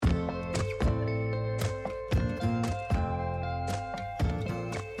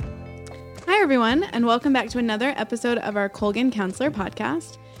Hi, everyone, and welcome back to another episode of our Colgan Counselor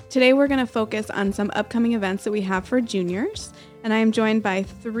podcast. Today, we're going to focus on some upcoming events that we have for juniors, and I am joined by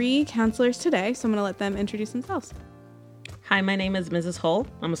 3 counselors today, so I'm going to let them introduce themselves. Hi, my name is Mrs. Hull.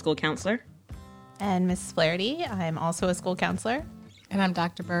 I'm a school counselor. And Mrs. Flaherty. I'm also a school counselor. And I'm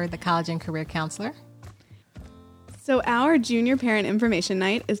Dr. Byrd, the college and career counselor. So our junior parent information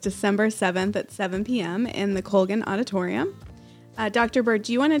night is December 7th at 7 p.m. in the Colgan Auditorium. Dr. Byrd,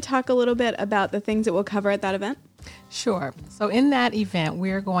 do you want to talk a little bit about the things that we'll cover at that event? Sure. So in that event,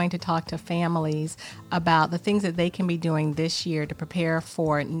 we're going to talk to families about the things that they can be doing this year to prepare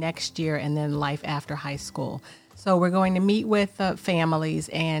for next year and then life after high school. So we're going to meet with families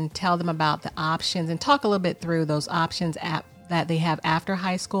and tell them about the options and talk a little bit through those options that they have after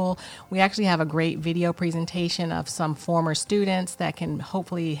high school. We actually have a great video presentation of some former students that can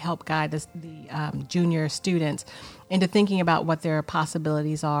hopefully help guide the junior students into thinking about what their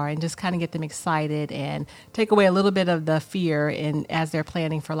possibilities are and just kind of get them excited and take away a little bit of the fear as they're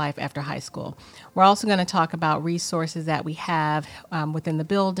planning for life after high school. We're also going to talk about resources that we have within the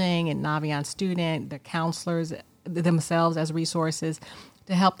building and Naviance student, the counselors themselves as resources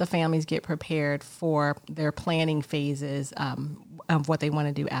to help the families get prepared for their planning phases of what they want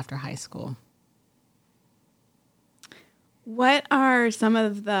to do after high school. What are some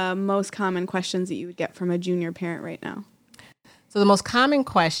of the most common questions that you would get from a junior parent right now? So the most common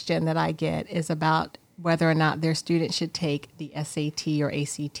question that I get is about whether or not their student should take the SAT or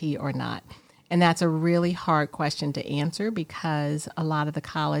ACT or not. And that's a really hard question to answer because a lot of the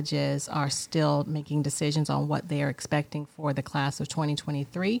colleges are still making decisions on what they are expecting for the class of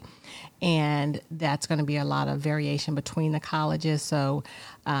 2023. And that's going to be a lot of variation between the colleges. So,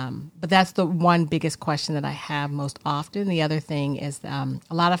 but that's the one biggest question that I have most often. The other thing is a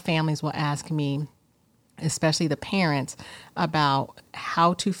lot of families will ask me, especially the parents, about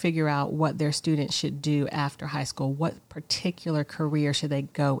how to figure out what their students should do after high school. What particular career should they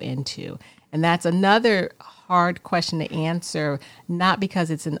go into? And that's another hard question to answer, not because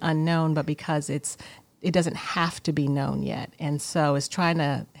it's an unknown, but because it doesn't have to be known yet. And so it's trying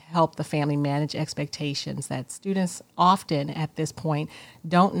to help the family manage expectations that students often at this point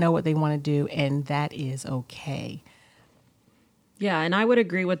don't know what they want to do, and that is okay. Yeah, and I would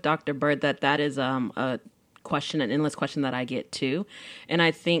agree with Dr. Byrd that is a question, an endless question that I get too. And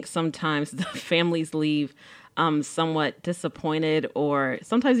I think sometimes the families leave somewhat disappointed or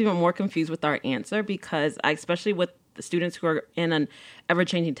sometimes even more confused with our answer because especially with the students who are in an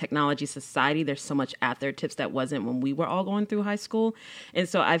ever-changing technology society, there's so much at their tips that wasn't when we were all going through high school. And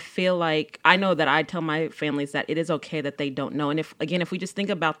so I feel like I know that I tell my families that it is okay that they don't know. And if we just think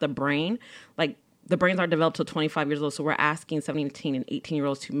about the brain, like the brains aren't developed till 25 years old. So we're asking 17 and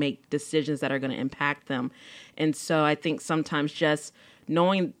 18-year-olds to make decisions that are going to impact them. And so I think sometimes just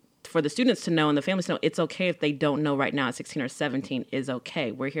knowing for the students to know and the families to know it's okay if they don't know right now at 16 or 17 is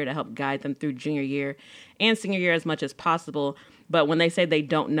okay. We're here to help guide them through junior year and senior year as much as possible. But when they say they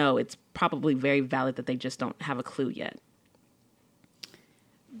don't know, it's probably very valid that they just don't have a clue yet.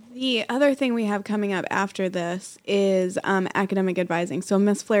 The other thing we have coming up after this is academic advising. So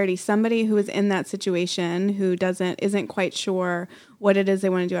Ms. Flaherty, somebody who is in that situation who isn't quite sure what it is they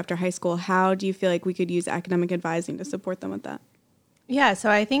want to do after high school, how do you feel like we could use academic advising to support them with that? Yeah, so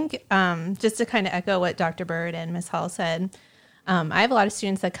I think just to kind of echo what Dr. Byrd and Ms. Hall said, I have a lot of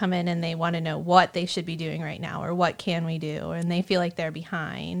students that come in and they want to know what they should be doing right now or what can we do, and they feel like they're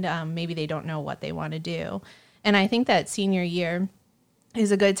behind. Maybe they don't know what they want to do. And I think that senior year is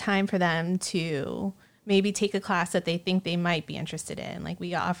a good time for them to maybe take a class that they think they might be interested in. Like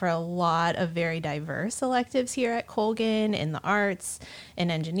we offer a lot of very diverse electives here at Colgan in the arts, in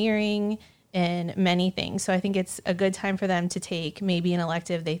engineering, in many things. So I think it's a good time for them to take maybe an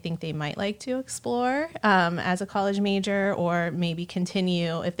elective they think they might like to explore as a college major, or maybe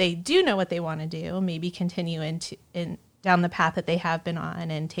continue, if they do know what they want to do, maybe continue down the path that they have been on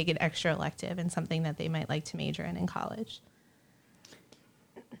and take an extra elective in something that they might like to major in college.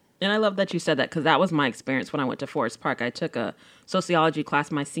 And I love that you said that because that was my experience when I went to Forest Park. I took a sociology class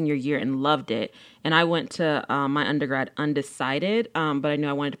my senior year and loved it. And I went to my undergrad undecided, but I knew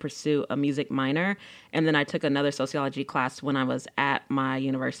I wanted to pursue a music minor. And then I took another sociology class when I was at my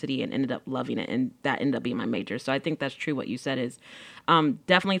university and ended up loving it. And that ended up being my major. So I think that's true what you said is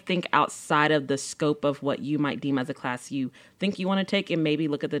definitely think outside of the scope of what you might deem as a class you think you want to take, and maybe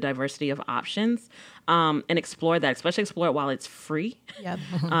look at the diversity of options and explore that, especially explore it while it's free. Yep.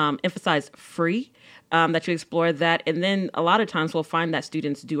 Emphasize free, that you explore that. And then a lot of times we'll find that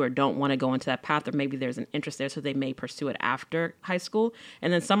students do or don't want to go into that path, or maybe there's an interest there, so they may pursue it after high school.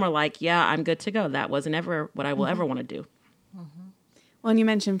 And then some are like, yeah, I'm good to go. That wasn't ever what I will ever want to do. Mm-hmm. Well, and you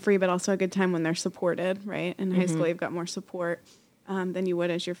mentioned free, but also a good time when they're supported, right? In high school, you've got more support than you would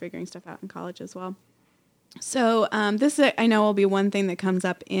as you're figuring stuff out in college as well. So this, I know, will be one thing that comes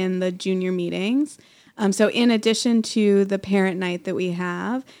up in the junior meetings. So in addition to the parent night that we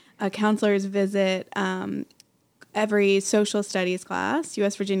have, counselors visit every social studies class,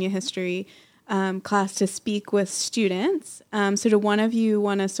 U.S. Virginia history class to speak with students. So do one of you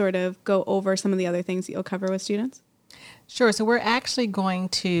want to sort of go over some of the other things that you'll cover with students? Sure. So we're actually going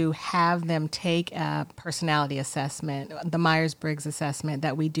to have them take a personality assessment, the Myers-Briggs assessment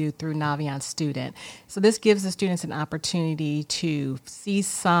that we do through Navient Student. So this gives the students an opportunity to see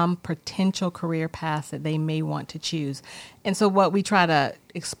some potential career paths that they may want to choose. And so what we try to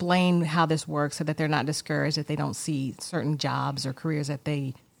explain how this works so that they're not discouraged if they don't see certain jobs or careers that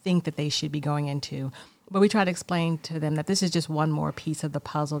they think that they should be going into. But we try to explain to them that this is just one more piece of the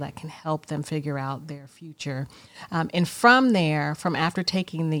puzzle that can help them figure out their future. And from there, from after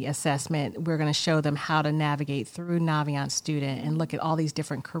taking the assessment, we're going to show them how to navigate through Navient Student and look at all these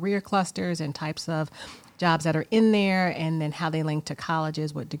different career clusters and types of jobs that are in there, and then how they link to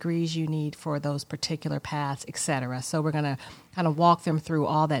colleges, what degrees you need for those particular paths, et cetera. So we're going to kind of walk them through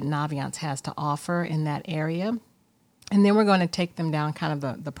all that Navient has to offer in that area. And then we're going to take them down kind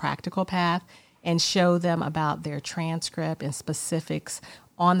of the practical path and show them about their transcript and specifics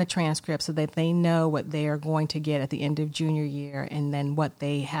on the transcript so that they know what they are going to get at the end of junior year, and then what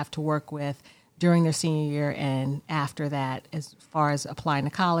they have to work with during their senior year and after that, as far as applying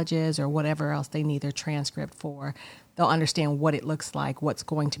to colleges or whatever else they need their transcript for. They'll understand what it looks like, what's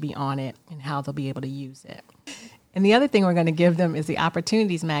going to be on it, and how they'll be able to use it. And the other thing we're going to give them is the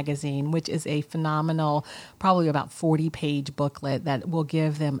Opportunities Magazine, which is a phenomenal, probably about 40-page booklet that will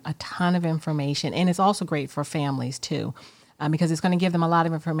give them a ton of information. And it's also great for families, too, because it's going to give them a lot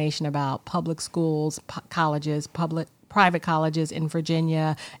of information about public schools, colleges, private colleges in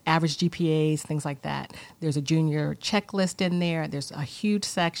Virginia, average GPAs, things like that. There's a junior checklist in there. There's a huge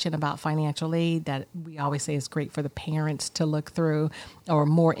section about financial aid that we always say is great for the parents to look through, or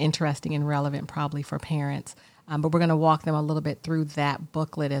more interesting and relevant probably for parents. But we're going to walk them a little bit through that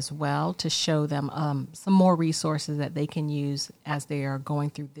booklet as well to show them some more resources that they can use as they are going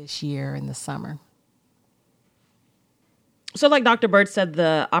through this year in the summer. So like Dr. Byrd said,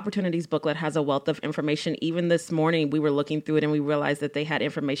 the Opportunities booklet has a wealth of information. Even this morning, we were looking through it and we realized that they had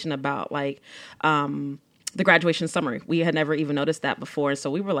information about like the graduation summary. We had never even noticed that before. And so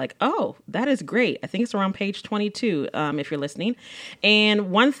we were like, oh, that is great. I think it's around page 22 if you're listening.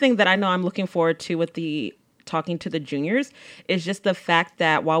 And one thing that I know I'm looking forward to with the talking to the juniors is just the fact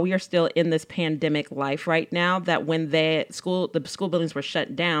that while we are still in this pandemic life right now, that when the school buildings were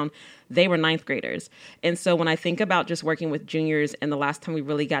shut down, they were ninth graders. And so when I think about just working with juniors, and the last time we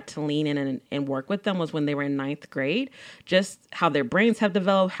really got to lean in and work with them was when they were in ninth grade, just how their brains have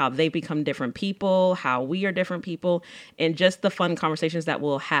developed, how they become different people, how we are different people, and just the fun conversations that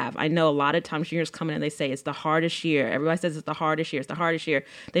we'll have. I know a lot of times juniors come in and they say, it's the hardest year. Everybody says it's the hardest year. It's the hardest year.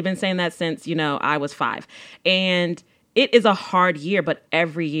 They've been saying that since, I was 5. And it is a hard year, but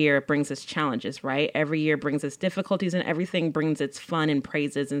every year brings its challenges, right? Every year brings its difficulties, and everything brings its fun and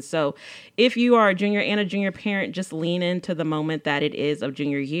praises. And so if you are a junior and a junior parent, just lean into the moment that it is of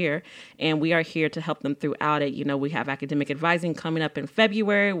junior year. And we are here to help them throughout it. We have academic advising coming up in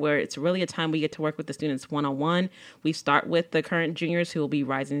February, where it's really a time we get to work with the students one-on-one. We start with the current juniors who will be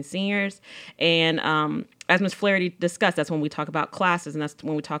rising seniors. And as Ms. Flaherty discussed, that's when we talk about classes, and that's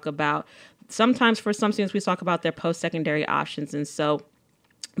when we talk about sometimes for some students, we talk about their post-secondary options. And so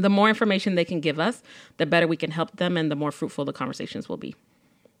the more information they can give us, the better we can help them and the more fruitful the conversations will be.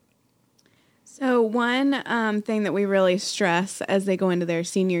 So one thing that we really stress as they go into their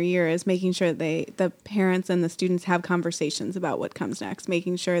senior year is making sure the parents and the students have conversations about what comes next,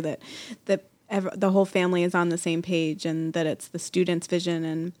 making sure that the whole family is on the same page and that it's the student's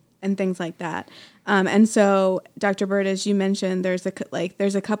vision and things like that. And so, Dr. Byrd, as you mentioned, there's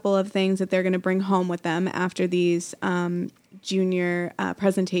a couple of things that they're going to bring home with them after these junior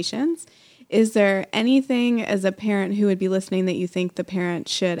presentations. Is there anything as a parent who would be listening that you think the parent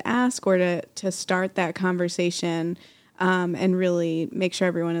should ask, or to start that conversation and really make sure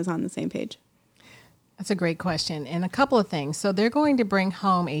everyone is on the same page? That's a great question. And a couple of things. So they're going to bring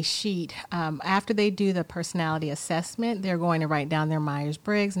home a sheet. After they do the personality assessment, they're going to write down their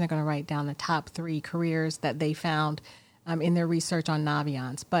Myers-Briggs, and they're going to write down the top 3 careers that they found in their research on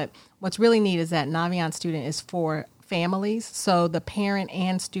Naviance. But what's really neat is that Navient Student is for families, so the parent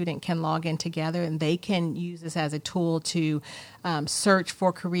and student can log in together, and they can use this as a tool to search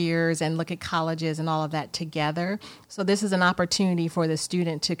for careers and look at colleges and all of that together. So this is an opportunity for the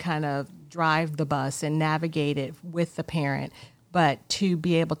student to kind of drive the bus and navigate it with the parent. but to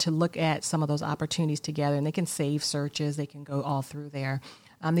be able to look at some of those opportunities together, and they can save searches, they can go all through there.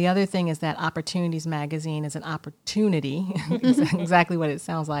 The other thing is that Opportunities Magazine is an opportunity, exactly what it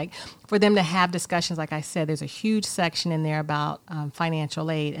sounds like, for them to have discussions. Like I said, there's a huge section in there about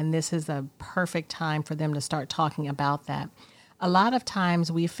financial aid, and this is a perfect time for them to start talking about that. A lot of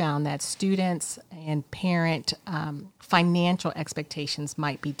times we found that students and parent financial expectations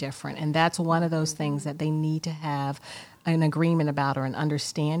might be different, and that's one of those things that they need to have an agreement about or an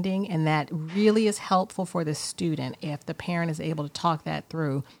understanding, and that really is helpful for the student if the parent is able to talk that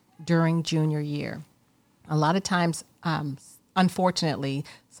through during junior year. A lot of times, unfortunately,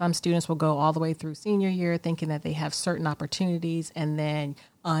 some students will go all the way through senior year thinking that they have certain opportunities, and then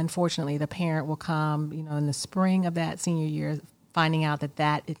unfortunately the parent will come, in the spring of that senior year finding out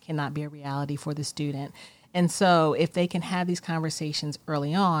that it cannot be a reality for the student. And so if they can have these conversations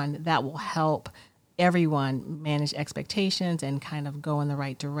early on, that will help everyone manage expectations and kind of go in the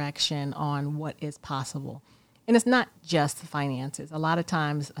right direction on what is possible. And it's not just the finances. A lot of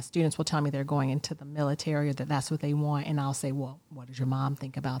times students will tell me they're going into the military or that that's what they want. And I'll say, well, what does your mom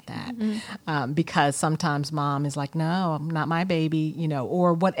think about that? Mm-hmm. Because sometimes mom is like, no, not my baby,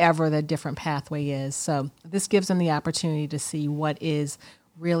 or whatever the different pathway is. So this gives them the opportunity to see what is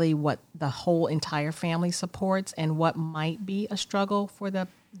really what the whole entire family supports and what might be a struggle for the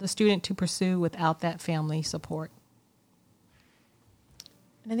student to pursue without that family support.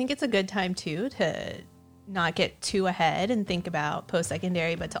 And I think it's a good time, too, to not get too ahead and think about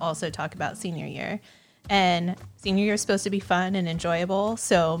post-secondary, but to also talk about senior year. And senior year is supposed to be fun and enjoyable,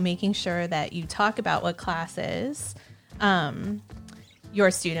 so making sure that you talk about what classes your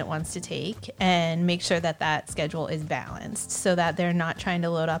student wants to take and make sure that schedule is balanced so that they're not trying to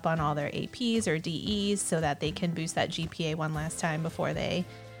load up on all their APs or DEs so that they can boost that GPA one last time before they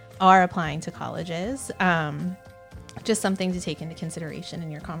are applying to colleges. Just something to take into consideration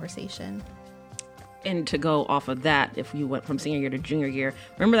in your conversation. And to go off of that, if you went from senior year to junior year,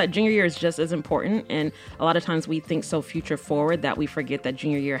 remember that junior year is just as important. And a lot of times we think so future forward that we forget that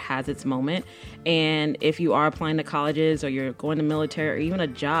junior year has its moment. And if you are applying to colleges or you're going to military or even a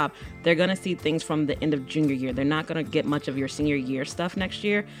job, they're going to see things from the end of junior year. They're not going to get much of your senior year stuff next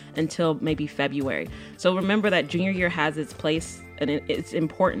year until maybe February. So remember that junior year has its place and its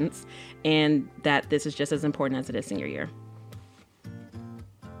importance, and that this is just as important as it is senior year.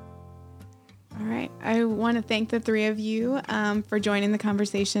 All right. I want to thank the three of you for joining the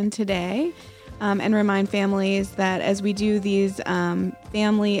conversation today, and remind families that as we do these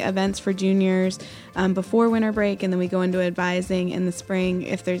family events for juniors before winter break, and then we go into advising in the spring,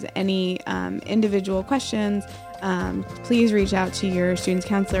 if there's any individual questions, please reach out to your student's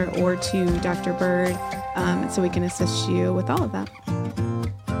counselor or to Dr. Byrd so we can assist you with all of that.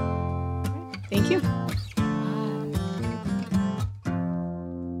 Thank you.